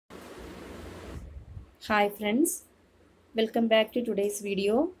Hi friends, welcome back to today's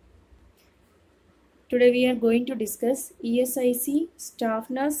video. Today we are going to discuss ESIC staff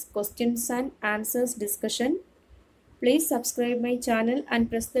nurse questions and answers discussion. Please subscribe my channel and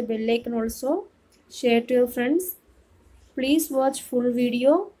press the bell icon also. Share to your friends. Please watch full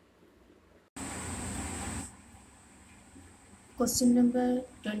video. Question number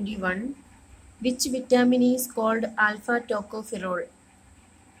 21. Which vitamin is called alpha tocopherol?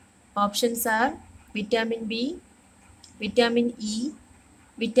 Options are vitamin B, vitamin E,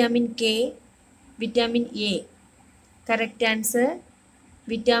 vitamin K, vitamin A. Correct answer,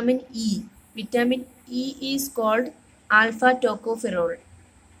 vitamin E. Vitamin E is called alpha tocopherol.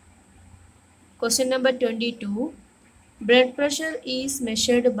 Question number 22. Blood pressure is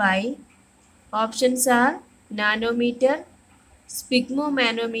measured by, options are nanometer,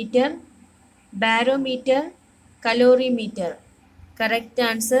 sphygmomanometer, barometer, calorimeter. Correct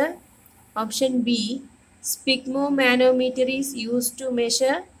answer, option B. Sphygmomanometer is used to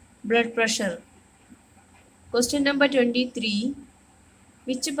measure blood pressure. Question number 23.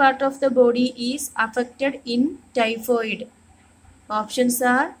 Which part of the body is affected in typhoid? Options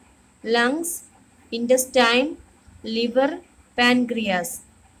are lungs, intestine, liver, pancreas.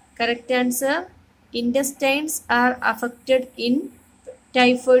 Correct answer, intestines are affected in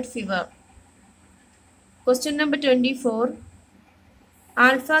typhoid fever. Question number 24.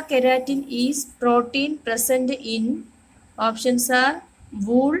 Alpha keratin is protein present in, options are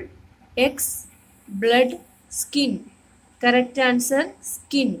wool, eggs, blood, skin. Correct answer,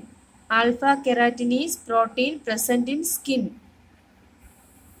 skin. Alpha keratin is protein present in skin.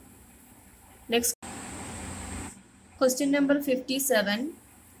 Next, question number 57.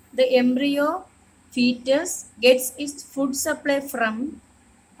 The embryo fetus gets its food supply from,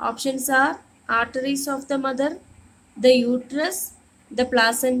 options are arteries of the mother, the uterus, the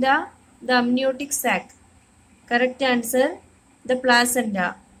placenta, the amniotic sac. Correct answer, the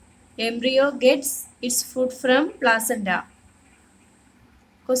placenta. Embryo gets its food from placenta.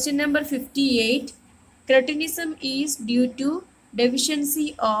 Question number 58. Cretinism is due to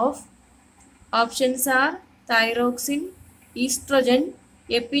deficiency of, options are thyroxine, estrogen,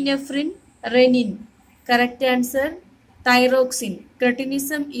 epinephrine, renin. Correct answer, thyroxine.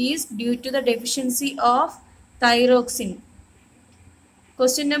 Cretinism is due to the deficiency of thyroxine.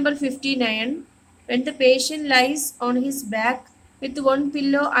 Question number 59. When the patient lies on his back with one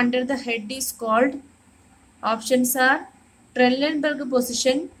pillow under the head is called, options are Trendelenburg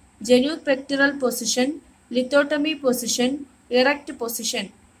position, genupectoral position, lithotomy position, erect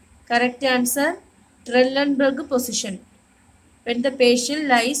position. Correct answer, Trendelenburg position. When the patient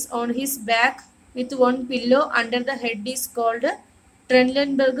lies on his back with one pillow under the head is called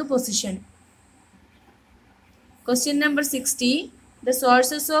Trendelenburg position. Question number 60. The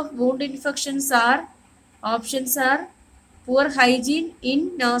sources of wound infections are, options are poor hygiene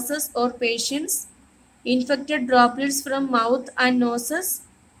in nurses or patients, infected droplets from mouth and noses,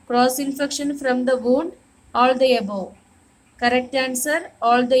 cross-infection from the wound, all the above. Correct answer,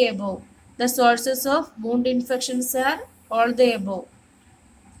 all the above. The sources of wound infections are all the above.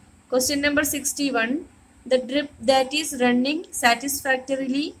 Question number 61. The drip that is running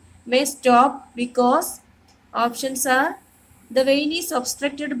satisfactorily may stop because, options are the vein is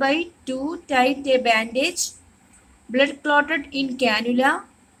obstructed by too tight a bandage, blood clotted in cannula,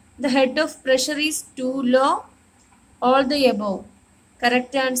 the head of pressure is too low, all the above.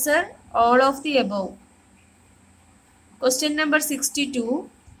 Correct answer, all of the above. Question number 62.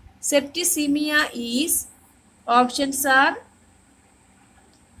 Septicemia is, options are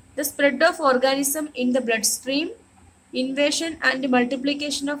the spread of organism in the bloodstream, invasion and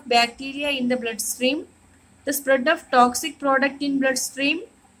multiplication of bacteria in the bloodstream, the spread of toxic product in bloodstream,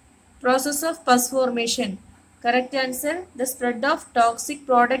 process of pus formation. Correct answer, the spread of toxic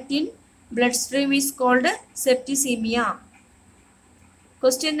product in bloodstream is called septicemia.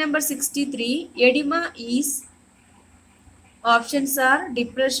 Question number 63. Edema is, options are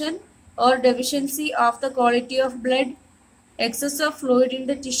depression or deficiency of the quality of blood, excess of fluid in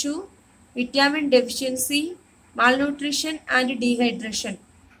the tissue, vitamin deficiency, malnutrition and dehydration.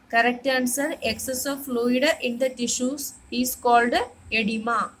 Correct answer, excess of fluid in the tissues is called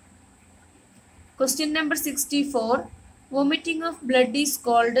edema. Question number 64. Vomiting of blood is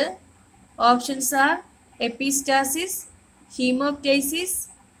called, options are epistaxis, hemoptysis,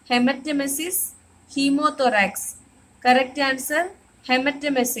 hematemesis, hemothorax. Correct answer,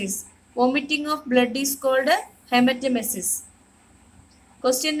 hematemesis. Vomiting of blood is called hematemesis.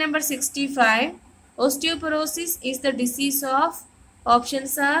 Question number 65. Osteoporosis is the disease of,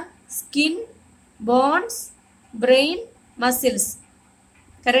 options are skin, bones, brain, muscles.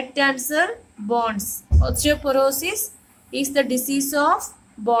 Correct answer, bones. Osteoporosis is the disease of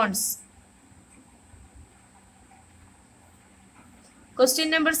bones.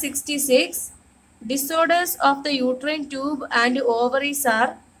 Question number 66. Disorders of the uterine tube and ovaries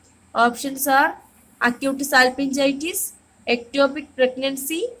are, options are acute salpingitis, ectopic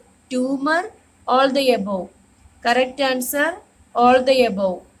pregnancy, tumor, all the above. Correct answer, all the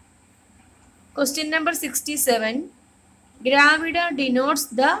above. Question number 67. Gravida denotes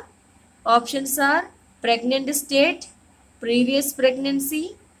the, options are pregnant state, previous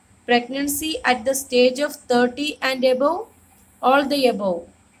pregnancy, pregnancy at the stage of 30 and above, all the above.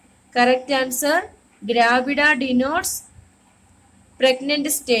 Correct answer, gravida denotes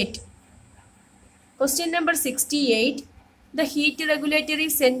pregnant state. Question number 68. The heat regulatory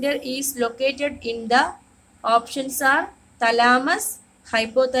center is located in the, options are thalamus,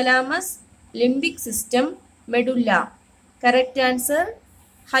 hypothalamus, limbic system, medulla. Correct answer,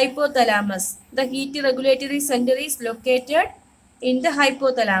 hypothalamus. The heat regulatory center is located in the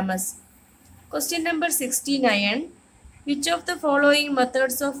hypothalamus. Question number 69. Which of the following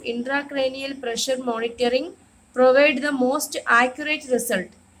methods of intracranial pressure monitoring provide the most accurate result?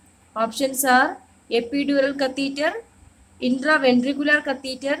 Options are epidural catheter, intraventricular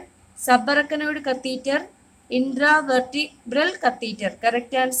catheter, subarachnoid catheter, intravertebral catheter.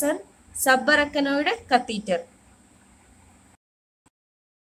 Correct answer, subarachnoid catheter.